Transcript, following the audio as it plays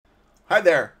Hi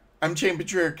there, I'm Champion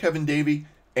Trader Kevin Davey,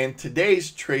 and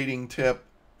today's trading tip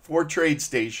for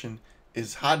Tradestation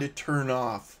is how to turn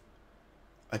off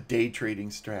a day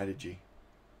trading strategy.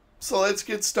 So let's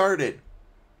get started.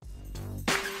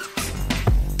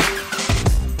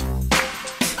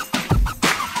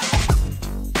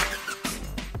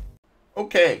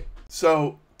 Okay,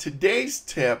 so today's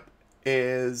tip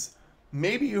is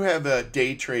maybe you have a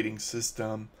day trading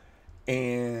system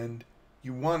and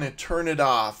you want to turn it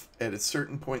off at a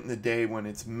certain point in the day when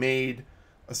it's made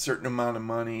a certain amount of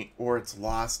money or it's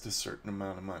lost a certain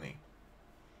amount of money.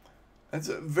 That's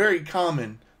very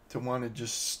common to want to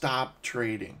just stop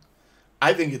trading.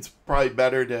 I think it's probably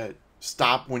better to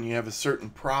stop when you have a certain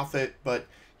profit, but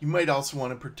you might also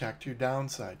want to protect your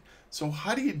downside. So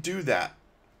how do you do that?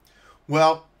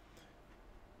 Well,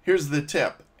 here's the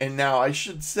tip. And now I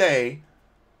should say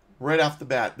right off the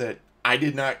bat that I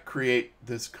did not create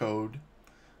this code.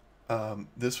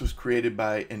 This was created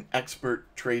by an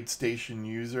expert Tradestation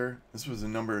user. This was a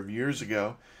number of years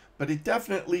ago, but it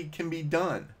definitely can be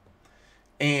done.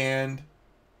 And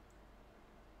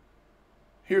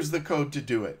here's the code to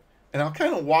do it. And I'll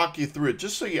kind of walk you through it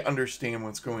just so you understand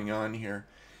what's going on here.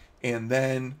 And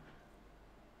then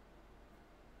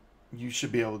you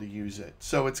should be able to use it.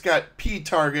 So it's got P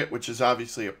target, which is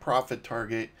obviously a profit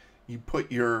target. You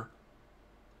put your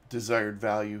desired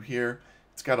value here.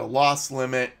 It's got a loss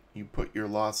limit. You put your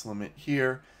loss limit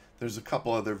here. There's a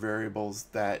couple other variables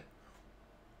that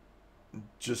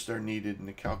just are needed in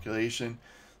the calculation.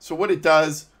 So what it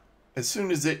does, as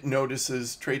soon as it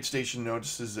notices, Tradestation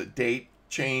notices a date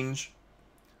change,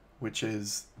 which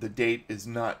is the date is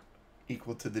not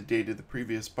equal to the date of the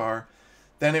previous bar,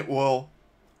 then it will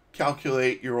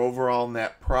calculate your overall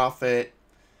net profit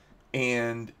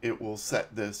and it will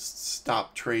set this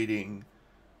stop trading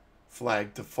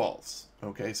flag to false.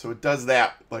 Okay, so it does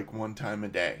that like one time a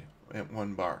day at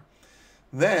one bar.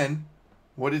 Then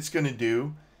what it's going to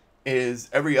do is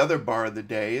every other bar of the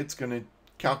day, it's going to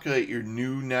calculate your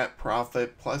new net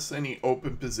profit plus any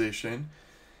open position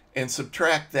and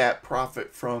subtract that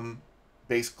profit from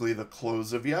basically the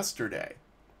close of yesterday.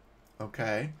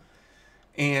 Okay,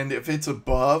 and if it's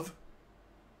above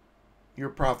your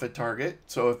profit target,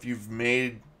 so if you've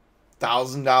made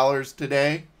 $1,000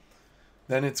 today,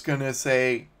 then it's going to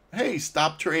say, hey,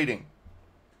 stop trading.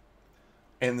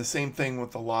 And the same thing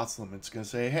with the loss limit. It's going to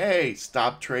say, hey,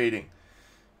 stop trading.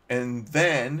 And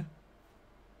then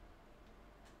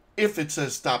if it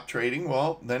says stop trading,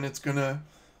 well, then it's going to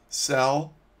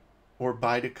sell or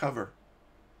buy to cover.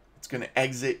 It's going to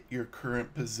exit your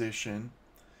current position.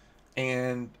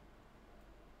 And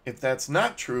if that's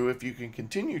not true, if you can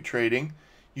continue trading,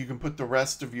 you can put the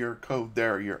rest of your code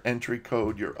there, your entry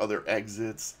code, your other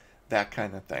exits, that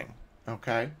kind of thing.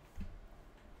 Okay?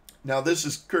 Now, this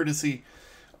is courtesy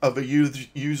of a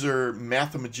user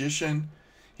mathematician.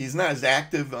 He's not as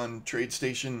active on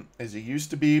Tradestation as he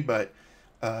used to be, but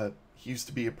he used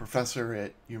to be a professor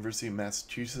at University of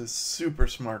Massachusetts. Super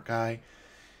smart guy.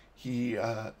 He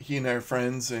and I are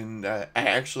friends, and I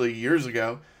actually years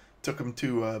ago took him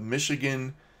to a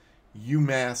Michigan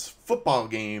UMass football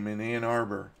game in Ann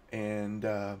Arbor, and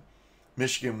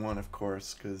Michigan won, of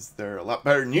course, because they're a lot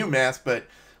better than UMass, but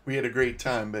we had a great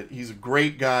time. But he's a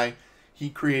great guy. He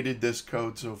created this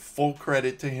code, so full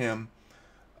credit to him.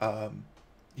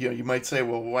 You know, you might say,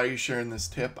 well, why are you sharing this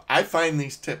tip? I find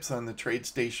these tips on the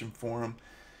Tradestation forum,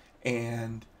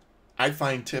 and I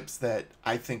find tips that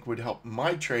I think would help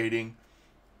my trading.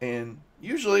 And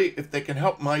usually, if they can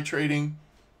help my trading,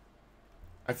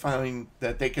 I find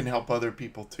that they can help other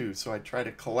people too. So I try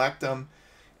to collect them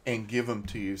and give them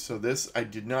to you. So this I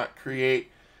did not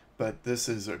create, but this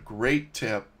is a great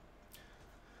tip.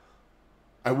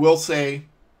 I will say,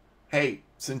 hey,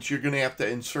 since you're going to have to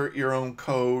insert your own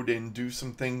code and do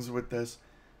some things with this,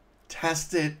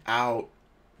 test it out.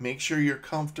 Make sure you're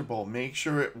comfortable. Make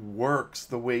sure it works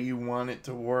the way you want it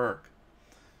to work.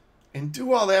 And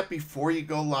do all that before you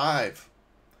go live.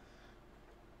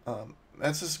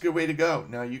 That's just a good way to go.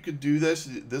 Now, you could do this.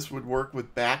 This would work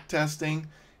with back testing,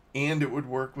 and it would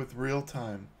work with real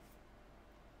time.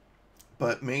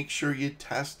 But make sure you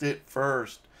test it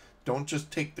first. Don't just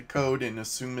take the code and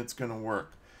assume it's going to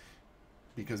work,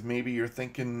 because maybe you're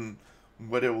thinking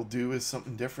what it will do is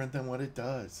something different than what it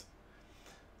does.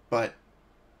 But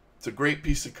it's a great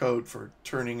piece of code for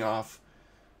turning off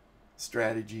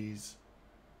strategies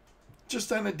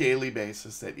just on a daily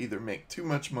basis that either make too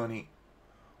much money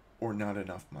or not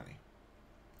enough money.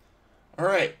 All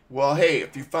right. Well, hey,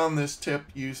 if you found this tip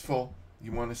useful,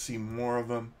 you want to see more of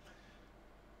them,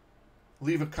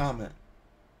 leave a comment.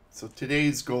 So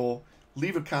today's goal,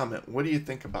 leave a comment. What do you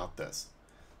think about this?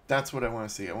 That's what I want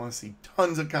to see. I want to see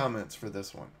tons of comments for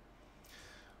this one.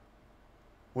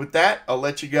 With that, I'll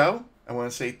let you go. I want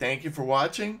to say thank you for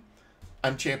watching.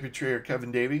 I'm Champion Trader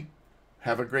Kevin Davey.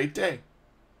 Have a great day.